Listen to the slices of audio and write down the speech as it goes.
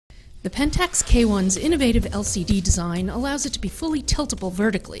The Pentax K-1's innovative LCD design allows it to be fully tiltable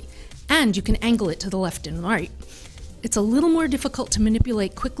vertically, and you can angle it to the left and right. It's a little more difficult to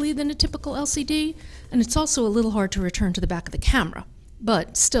manipulate quickly than a typical LCD, and it's also a little hard to return to the back of the camera,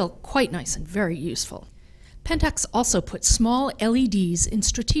 but still quite nice and very useful. Pentax also puts small LEDs in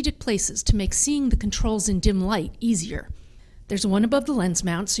strategic places to make seeing the controls in dim light easier. There's one above the lens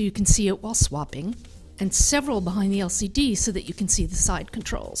mount so you can see it while swapping, and several behind the LCD so that you can see the side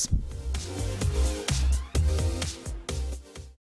controls.